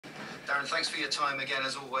Darren, thanks for your time again,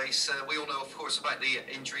 as always. We all know, of course, about the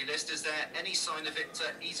injury list. Is there any sign of it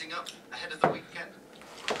easing up ahead of the weekend?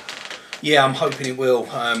 Yeah, I'm hoping it will.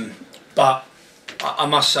 But I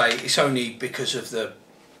must say, it's only because of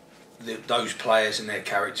those players and their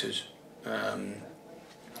characters. I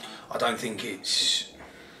don't think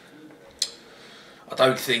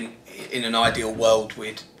in an ideal world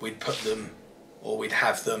we'd put them or we'd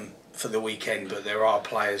have them for the weekend. But there are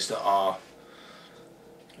players that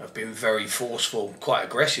have been very forceful, quite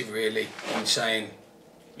aggressive, really, in saying,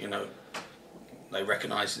 you know, they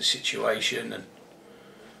recognise the situation and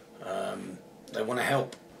they want to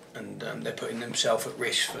help, and they're putting themselves at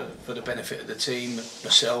risk for the benefit of the team,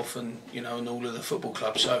 myself, and and all of the football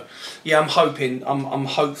club. So, yeah, I'm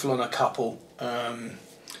hopeful on a couple.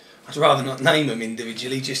 I'd rather not name them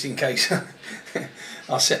individually, just in case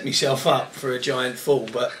I set myself up for a giant fall.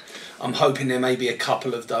 But I'm hoping there may be a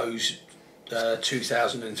couple of those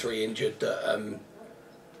 2003 injured that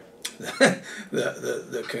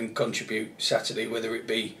can contribute Saturday, whether it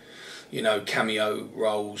be cameo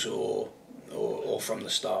roles or from the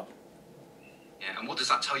start. Yeah, and what does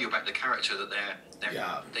that tell you about the character, that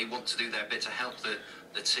they want to do their bit to help the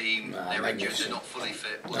team? They're injured, they're not fully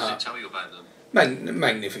fit. What does it tell you about them?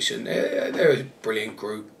 Magnificent. They're a brilliant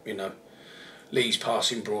group. Lee's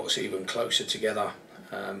passing brought us even closer together.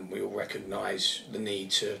 We all recognise the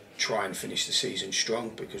need to try and finish the season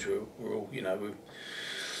strong, because we're all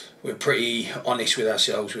we're pretty honest with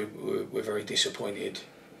ourselves. We're very disappointed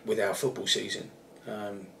with our football season.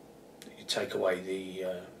 You take away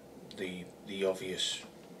the obvious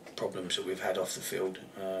problems that we've had off the field.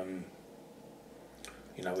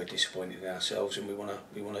 We're disappointed in ourselves, and we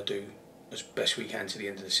want to do as best we can to the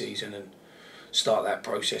end of the season and start that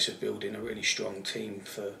process of building a really strong team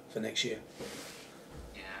for next year.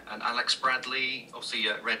 And Alex Bradley, obviously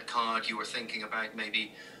a red card. You were thinking about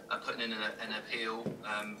maybe putting in an appeal.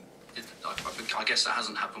 I guess that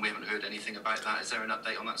hasn't happened. We haven't heard anything about that. Is there an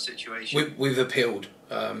update on that situation? We've appealed.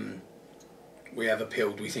 We have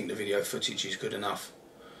appealed. We think the video footage is good enough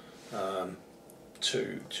to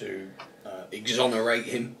exonerate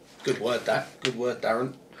him. Good word,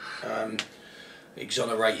 Darren.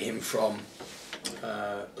 Exonerate him from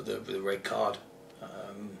the red card.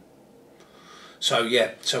 So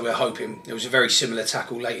we're hoping. There was a very similar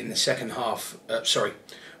tackle late in the second half.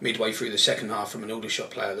 Midway through the second half from an Aldershot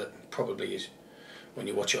player that probably is, when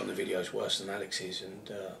you watch it on the video, is worse than Alex's, and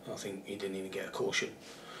I think he didn't even get a caution.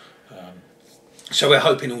 So we're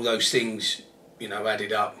hoping all those things,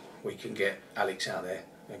 added up, we can get Alex out there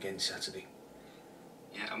again Saturday.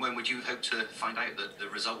 Yeah, and when would you hope to find out the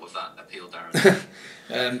result of that appeal,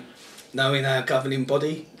 Darren? Knowing our governing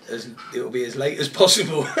body, it'll be as late as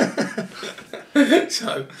possible.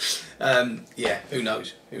 So, who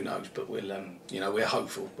knows? But we're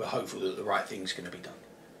hopeful. We're hopeful that the right thing's going to be done.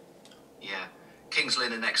 Yeah. Kings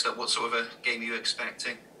Lynn are next up. What sort of a game are you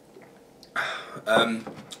expecting? Well,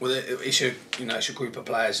 it's a group of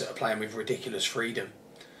players that are playing with ridiculous freedom.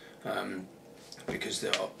 Because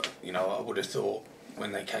I would have thought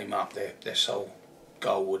when they came up, their sole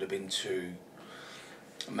goal would have been to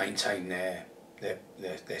maintain their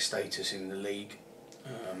status in the league.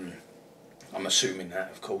 I'm assuming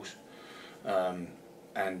that, of course,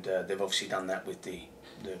 and they've obviously done that with the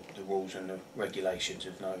rules and the regulations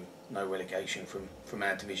of no relegation from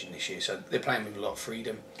our division this year. So they're playing with a lot of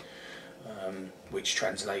freedom, which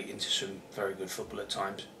translate into some very good football at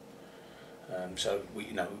times. So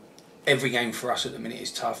every game for us at the minute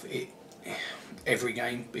is tough. Every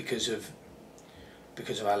game because of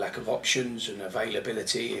our lack of options and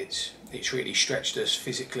availability. It's really stretched us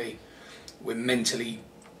physically. We're mentally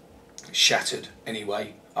shattered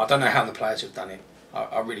anyway. I don't know how the players have done it.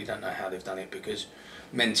 I really don't know how they've done it, because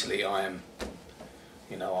mentally I am,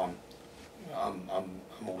 I'm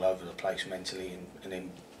all over the place mentally, and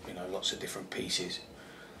in lots of different pieces.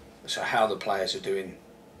 So how the players are doing,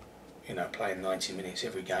 playing 90 minutes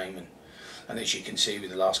every game, and as you can see with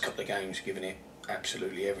the last couple of games, giving it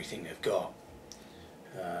absolutely everything they've got.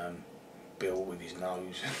 Bill with his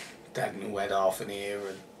nose, Dagnall had half an ear,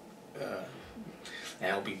 and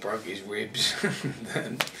Albie broke his ribs,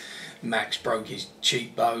 and Max broke his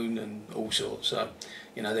cheekbone, and all sorts. So,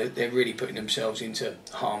 they're really putting themselves into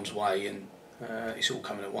harm's way, and it's all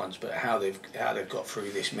coming at once. But how they've got through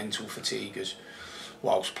this mental fatigue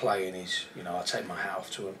whilst playing is, I take my hat off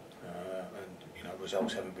to them. And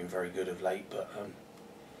results haven't been very good of late, but I'm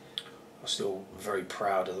still very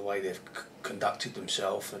proud of the way they've conducted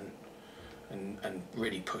themselves and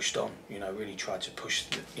really pushed on. Really tried to push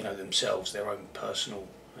themselves, their own personal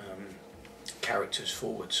characters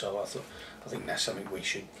forward. So I think that's something we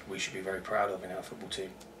should be very proud of in our football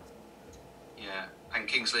team. Yeah, and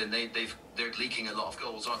Kings Lynn, they're leaking a lot of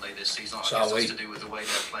goals, aren't they, this season? I So guess are we. that's to do with the way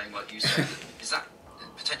they're playing, like you said. Is that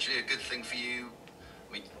potentially a good thing for you?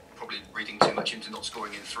 I mean, probably reading too much into not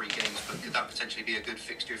scoring in 3 games, but could that potentially be a good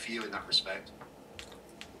fixture for you in that respect?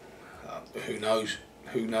 Who knows?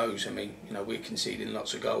 Who knows? I mean, you know, we're conceding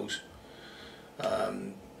lots of goals.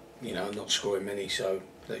 You know, not scoring many, so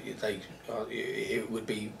it would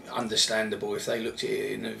be understandable if they looked at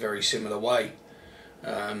it in a very similar way.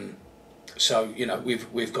 So you know,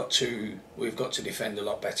 we've got to defend a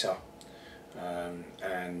lot better,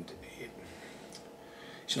 and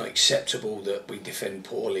it's not acceptable that we defend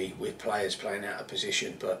poorly with players playing out of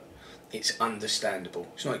position, but it's understandable.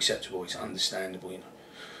 It's not acceptable. It's understandable. You know,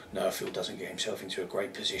 Nerfield doesn't get himself into a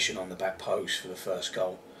great position on the back post for the first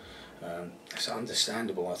goal. It's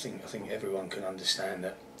understandable. I think everyone can understand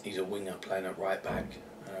that he's a winger playing at right back,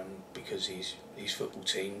 because his football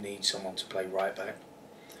team needs someone to play right back,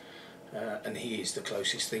 and he is the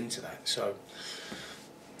closest thing to that. So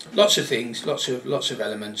lots of things, lots of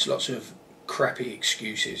elements, lots of crappy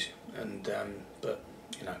excuses, and but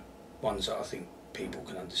you know, ones that I think people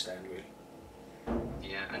can understand really.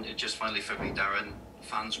 Yeah, and just finally for me, Darren,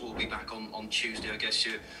 fans will be back on Tuesday. I guess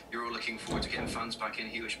you're all looking forward to getting fans back in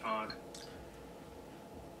Hewish Park.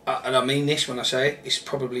 And I mean this when I say it, it's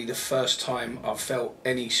probably the first time I've felt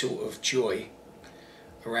any sort of joy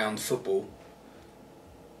around football,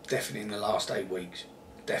 definitely in the last 8 weeks,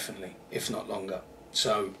 definitely, if not longer.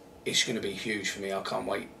 So it's going to be huge for me. I can't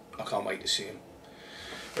wait to see them.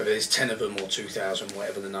 Whether there's 10 of them or 2,000,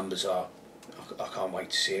 whatever the numbers are, I can't wait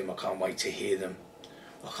to see them. I can't wait to hear them.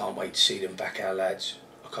 I can't wait to see them back our lads.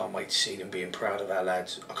 I can't wait to see them being proud of our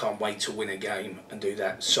lads. I can't wait to win a game and do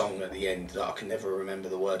that song at the end that I can never remember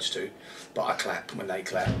the words to, but I clap when they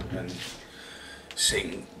clap and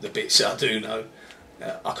sing the bits I do know.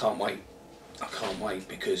 I can't wait. I can't wait,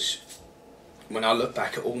 because when I look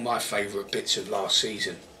back at all my favourite bits of last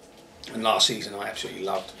season, and last season I absolutely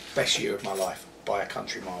loved, best year of my life by a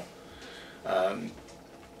country mile.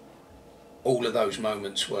 All of those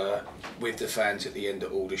moments were with the fans at the end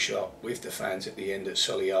at Aldershot, with the fans at the end at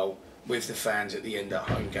Solihull, with the fans at the end at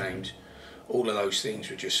home games. All of those things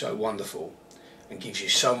were just so wonderful and gives you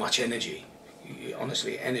so much energy.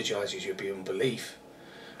 Honestly, it energises you beyond belief.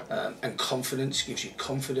 And confidence, gives you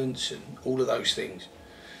confidence and all of those things.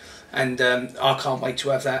 And I can't wait to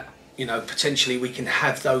have that. You know, potentially we can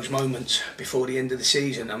have those moments before the end of the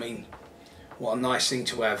season. I mean, what a nice thing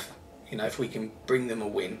to have, you know, if we can bring them a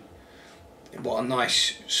win. What a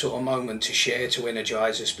nice sort of moment to share, to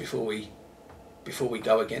energise us before we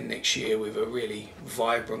go again next year with a really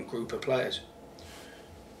vibrant group of players.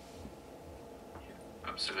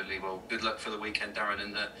 Absolutely. Well, good luck for the weekend, Darren,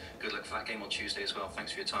 and good luck for that game on Tuesday as well.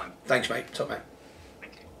 Thanks for your time. Thanks, mate. Top man.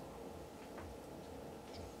 Thank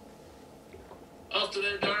you.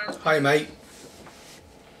 Afternoon, Darren. Hi, mate.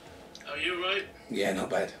 Are you all right? Yeah, not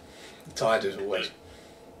bad. Tired as always.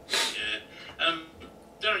 Yeah.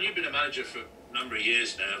 Darren, you've been a manager for a number of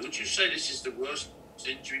years now. Would you say this is the worst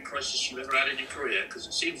injury crisis you've ever had in your career? Because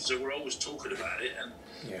it seems as though we're always talking about it, and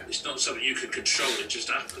it's not something you can control. It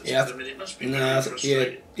just happens. Yeah. I mean, it must be very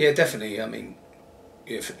frustrating. Yeah, definitely. I mean,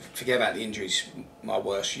 forget about the injuries. My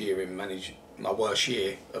worst year of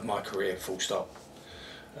my career. Full stop.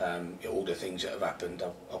 All the things that have happened,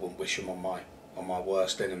 I wouldn't wish them on my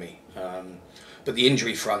worst enemy. But the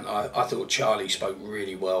injury front, I thought Charlie spoke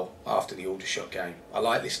really well after the Aldershot game. I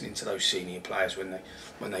like listening to those senior players when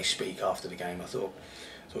they speak after the game. I thought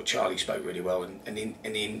Charlie spoke really well, and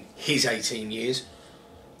in his 18 years,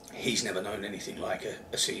 he's never known anything like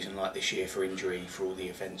a season like this year for injury, for all the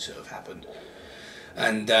events that have happened,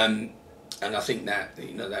 and I think that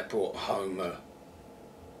that brought home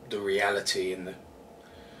the reality and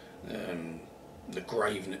the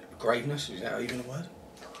graveness. Is that even a word?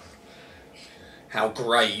 How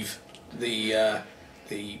grave the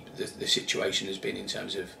situation has been in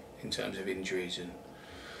terms of injuries, and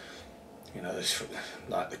there's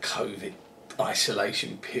like the COVID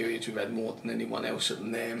isolation periods we've had more than anyone else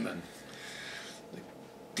than them, and the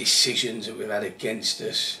decisions that we've had against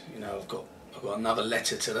us. I've got another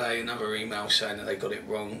letter today, another email saying that they got it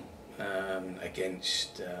wrong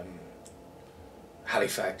against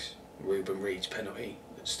Halifax. Ruben Reid's penalty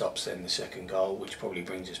that stops then the second goal, which probably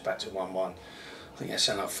brings us back to 1-1. I think that's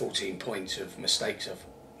like 14 points of mistakes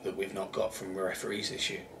that we've not got from referees this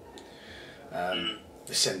year. The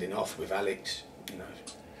sending off with Alex,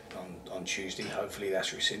 on Tuesday. Hopefully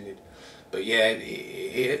that's rescinded. But yeah,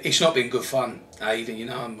 it's not been good fun either.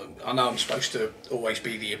 I know I'm supposed to always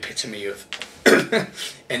be the epitome of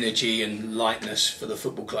energy and lightness for the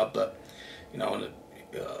football club, but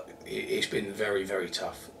it's been very, very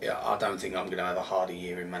tough. I don't think I'm going to have a harder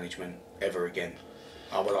year in management ever again.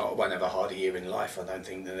 I won't have a harder year in life, I don't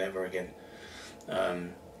think, than ever again.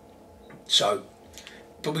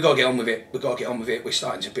 But we've got to get on with it. We've got to get on with it. We're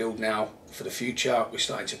starting to build now for the future. We're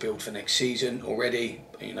starting to build for next season already.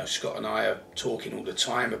 You know, Scott and I are talking all the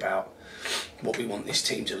time about what we want this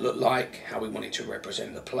team to look like, how we want it to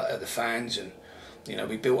represent the fans, and you know,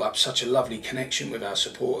 we built up such a lovely connection with our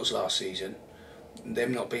supporters last season.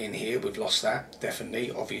 Them not being here, we've lost that,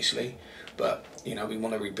 definitely, obviously. But you know, we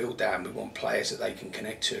want to rebuild that, and we want players that they can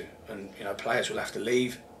connect to. And you know, players will have to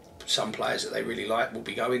leave. Some players that they really like will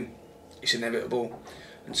be going. It's inevitable.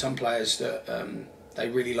 And some players that they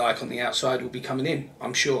really like on the outside will be coming in,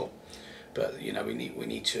 I'm sure. But you know, we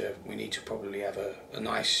need to probably have a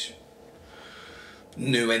nice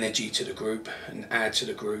new energy to the group and add to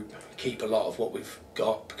the group. Keep a lot of what we've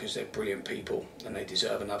got because they're brilliant people and they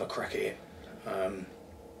deserve another crack at it. And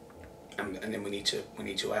then we need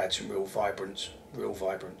to add some real vibrance. Well,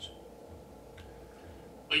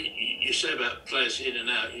 you say about players in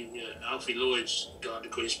and out. Alfie Lloyd's gone to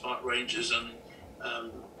Queen's Park Rangers, and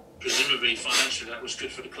presumably financially that was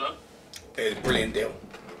good for the club. It was a brilliant deal,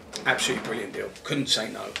 absolutely brilliant deal. Couldn't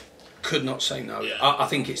say no, could not say no. Yeah. I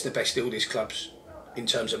think it's the best deal this club's in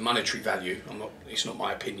terms of monetary value. It's not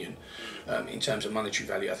my opinion. In terms of monetary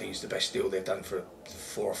value, I think it's the best deal they've done for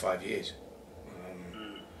 4 or 5 years.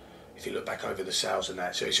 If you look back over the sales and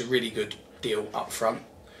that, so it's a really good deal up front.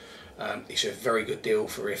 It's a very good deal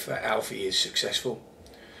for if Alfie is successful.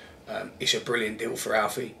 It's a brilliant deal for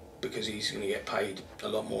Alfie because he's going to get paid a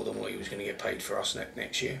lot more than what he was going to get paid for us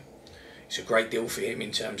next year. It's a great deal for him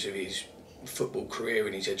in terms of his football career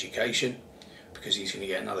and his education because he's going to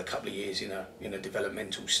get another couple of years in a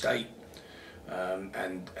developmental state,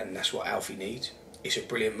 and that's what Alfie needs. It's a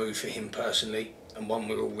brilliant move for him personally, and one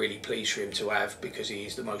we're all really pleased for him to have because he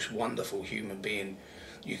is the most wonderful human being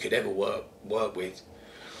you could ever work with.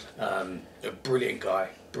 A brilliant guy,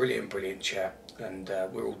 brilliant chap, and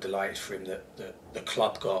we're all delighted for him that the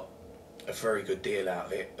club got a very good deal out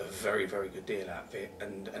of it, a very good deal out of it,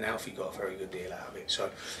 and Alfie got a very good deal out of it. So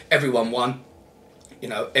everyone won. You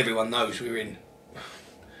know, everyone knows we're in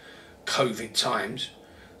COVID times,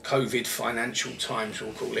 COVID financial times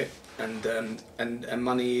we'll call it, and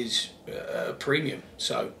money is a premium.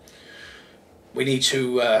 So we needed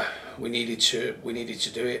to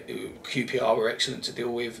do it. QPR were excellent to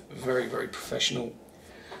deal with, very professional,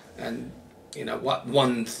 and you know what?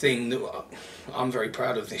 One thing that I'm very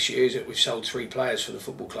proud of this year is that we've sold 3 players for the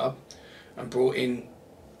football club and brought in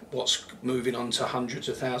what's moving on to hundreds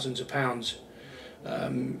of thousands of pounds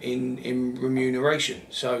in remuneration.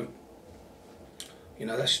 So you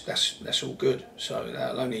know that's all good. So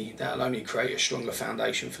that'll only create a stronger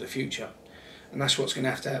foundation for the future, and that's what's going to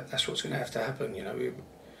have to happen. You know,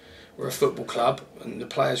 we're a football club, and the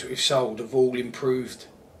players that we've sold have all improved,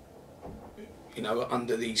 you know,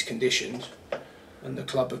 under these conditions, and the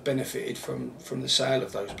club have benefited from the sale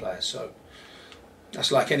of those players. So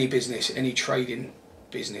that's like any business, any trading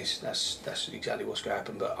business. That's exactly what's going to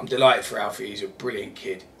happen. But I'm delighted for Alfie. He's a brilliant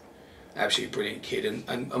kid, absolutely brilliant kid,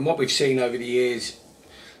 and what we've seen over the years,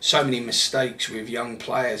 so many mistakes with young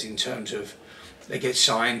players in terms of they get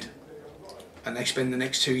signed and they spend the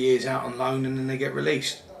next 2 years out on loan and then they get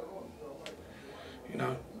released. You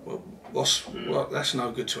know, well, that's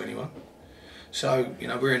no good to anyone. So you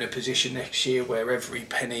know, we're in a position next year where every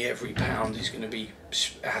penny, every pound is going to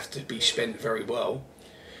have to be spent very well,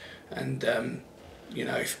 and you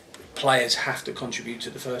know, if players have to contribute to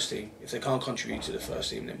the first team. If they can't contribute to the first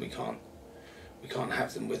team, then we can't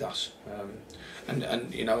have them with us.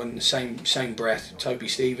 And you know, in the same breath, Toby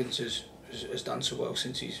Stevens has done so well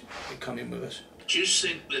since he's come in with us. Do you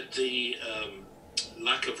think that the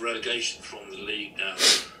lack of relegation from the league now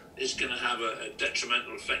is going to have a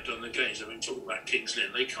detrimental effect on the games? I mean, talking about Kings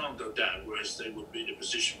Lynn, they can't go down, whereas they would be in a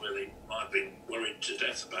position where they might have been worried to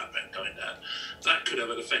death about them going down. That could have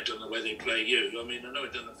an effect on the way they play you. I mean, I know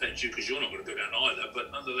it doesn't affect you because you're not going to go down either,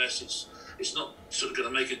 but nonetheless, it's not sort of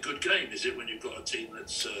going to make a good game, is it, when you've got a team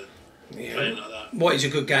that's playing like that? What is a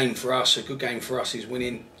good game for us? A good game for us is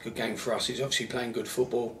winning. A good game for us is obviously playing good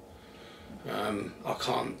football.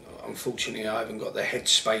 Unfortunately, I haven't got the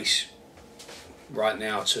headspace right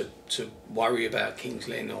now to worry about Kings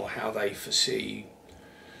Lynn or how they foresee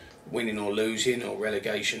winning or losing or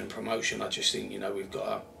relegation and promotion. I just think, you know,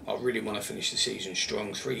 I really want to finish the season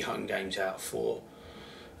strong. 3 home games out of 4,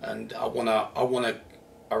 and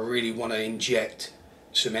I really want to inject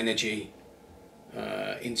some energy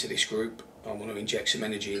into this group. I want to inject some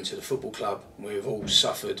energy into the football club. We've all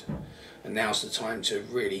suffered, and now's the time to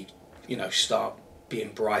really, you know, start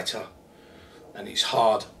being brighter, and it's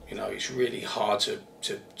hard. You know, it's really hard to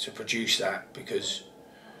produce that because,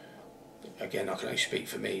 again, I can only speak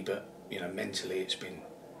for me, but you know, mentally it's been,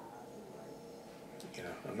 you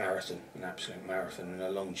know, a marathon, an absolute marathon, and a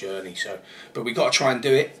long journey. So, but we've got to try and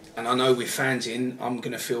do it. And I know with fans in, I'm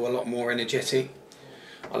going to feel a lot more energetic.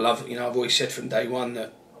 I love, you know, I've always said from day one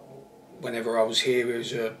that whenever I was here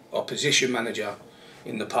as a opposition manager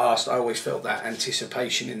in the past, I always felt that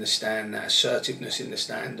anticipation in the stand, that assertiveness in the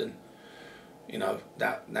stand, and you know,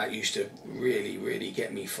 that used to really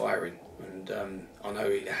get me firing. And I know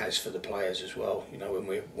it has for the players as well. You know,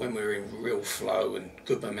 when we're in real flow and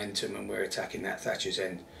good momentum, and we're attacking that Thatcher's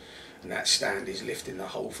End, and that stand is lifting the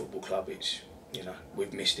whole football club. It's, you know,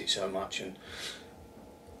 we've missed it so much, and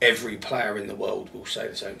every player in the world will say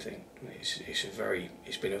the same thing.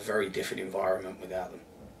 It's been a very different environment without them.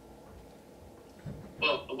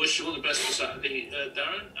 Well, I wish you all the best for Saturday,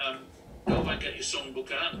 Darren. Go back, get your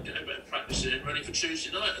songbook out, and get a bit of practice in, ready for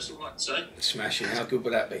Tuesday night. That's all I'd say. Smashing! How good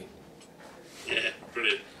would that be? Yeah,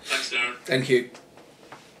 brilliant. Thanks, Darren. Thank you.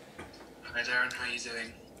 Hi Darren, how are you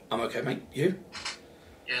doing? I'm okay, mate. You?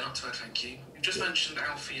 Yeah, not too bad, thank you. You've just mentioned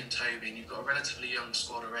Alfie and Toby, and you've got a relatively young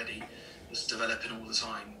squad already that's developing all the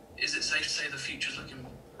time. Is it safe to say the future's looking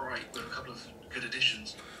bright with a couple of good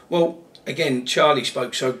additions? Well, again, Charlie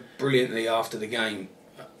spoke so brilliantly after the game.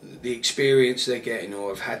 The experience they're getting or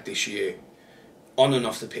have had this year, on and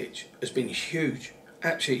off the pitch, has been huge,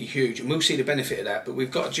 absolutely huge, and we'll see the benefit of that. But we've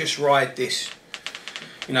got to just ride this,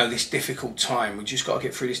 you know, this difficult time. We just got to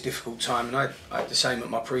get through this difficult time. And I had the same at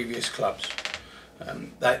my previous clubs.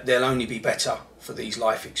 They'll only be better for these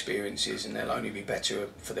life experiences, and they'll only be better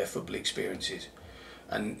for their football experiences.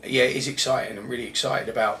 And yeah, it is exciting. I'm really excited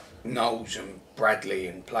about Knowles and Bradley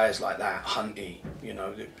and players like that, Hunty. You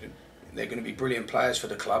know, they're going to be brilliant players for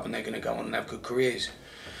the club, and they're going to go on and have good careers.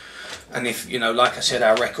 And if, you know, like I said,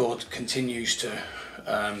 our record continues to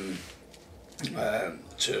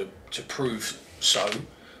prove so,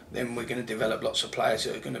 then we're going to develop lots of players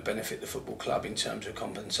that are going to benefit the football club in terms of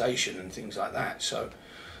compensation and things like that. So,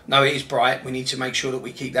 no, it is bright. We need to make sure that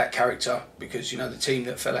we keep that character, because, you know, the team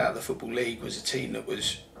that fell out of the Football League was a team that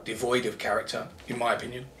was devoid of character, in my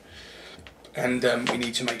opinion. And we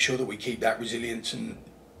need to make sure that we keep that resilience and,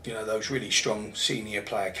 you know, those really strong senior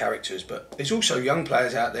player characters. But there's also young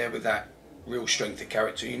players out there with that real strength of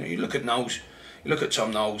character. You know, you look at Knowles, you look at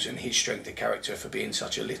Tom Knowles and his strength of character for being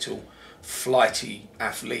such a little flighty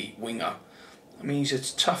athlete winger. I mean, he's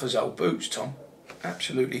as tough as old boots, Tom.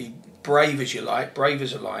 Absolutely brave as you like, brave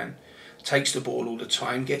as a lion. Takes the ball all the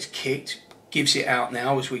time, gets kicked, gives it out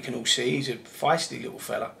now, as we can all see. He's a feisty little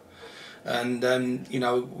fella. And, you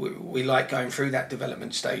know, we like going through that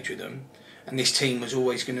development stage with them. And this team was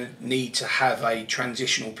always going to need to have a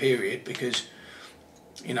transitional period, because,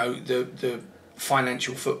 you know, the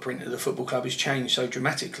financial footprint of the football club has changed so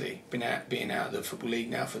dramatically. Being out of the Football League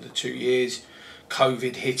now for the 2 years,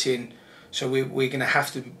 COVID hitting. So we're going to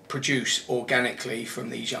have to produce organically from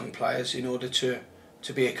these young players in order to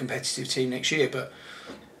be a competitive team next year. But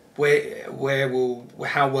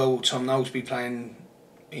how well will Tom Knowles be playing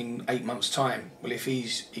in 8 months' time? Well, if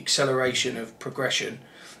his acceleration of progression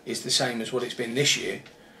is the same as what it's been this year,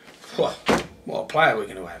 what a player we're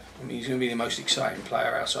going to have. I mean, he's going to be the most exciting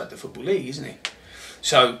player outside the Football League, isn't he?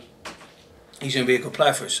 So he's going to be a good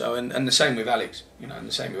player for us. So and the same with Alex, you know, and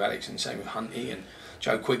the same with Hunty, and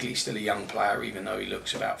Joe Quigley's still a young player, even though he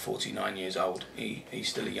looks about 49 years old. He's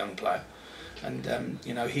still a young player, and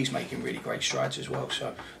you know, he's making really great strides as well.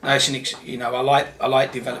 So no, you know, I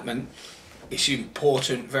like development. It's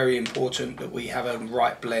important, very important, that we have a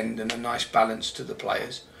right blend and a nice balance to the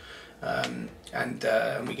players, and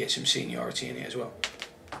we get some seniority in it as well.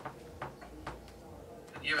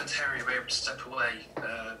 You and Terry were able to step away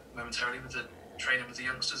momentarily with the training with the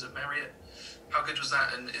youngsters at Marriott. How good was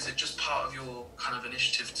that, and is it just part of your kind of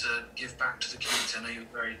initiative to give back to the community? I know you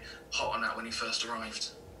were very hot on that when you first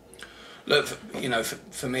arrived. Look, you know,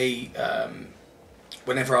 for me,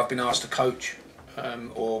 whenever I've been asked to coach,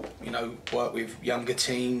 or, you know, work with younger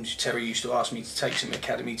teams, Terry used to ask me to take some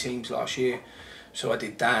academy teams last year, so I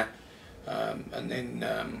did that, and then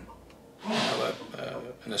you know,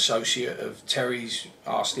 an associate of Terry's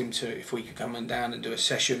asked him if we could come on down and do a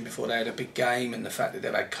session before they had a big game, and the fact that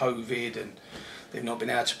they've had COVID and they've not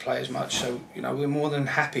been able to play as much. So, you know, we're more than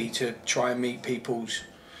happy to try and meet people's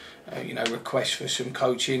you know, requests for some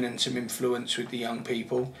coaching and some influence with the young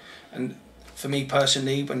people. And for me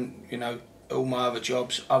personally, when, you know, all my other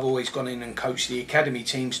jobs, I've always gone in and coached the academy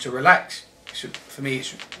teams to relax. So for me,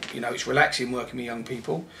 it's, you know, it's relaxing working with young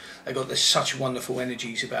people. They've got such wonderful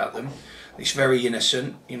energies about them. It's very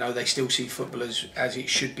innocent. You know, they still see football as it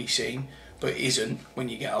should be seen. but it isn't when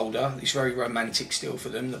you get older. It's very romantic still for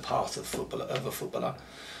them, the path of a footballer,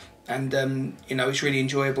 and you know, it's really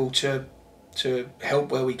enjoyable to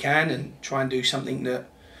help where we can and try and do something that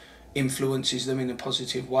influences them in a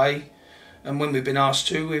positive way. And when we've been asked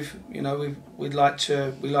to, we'd like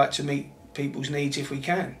to meet people's needs if we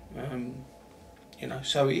can. You know,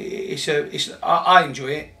 so I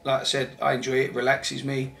enjoy it. Like I said, I enjoy it. It relaxes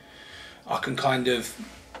me. I can kind of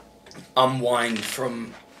unwind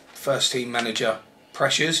from first team manager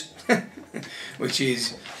pressures, which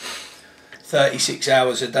is 36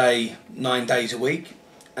 hours a day, 9 days a week,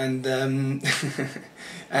 and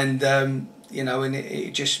you know, and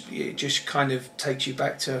it just kind of takes you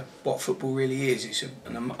back to what football really is. It's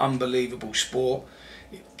an unbelievable sport.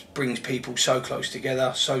 It brings people so close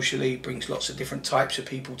together socially, brings lots of different types of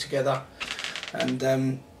people together, and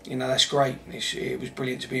you know, that's great. It was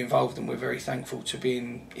brilliant to be involved, and we're very thankful to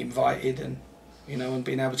being invited, and you know, and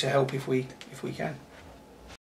being able to help if we can.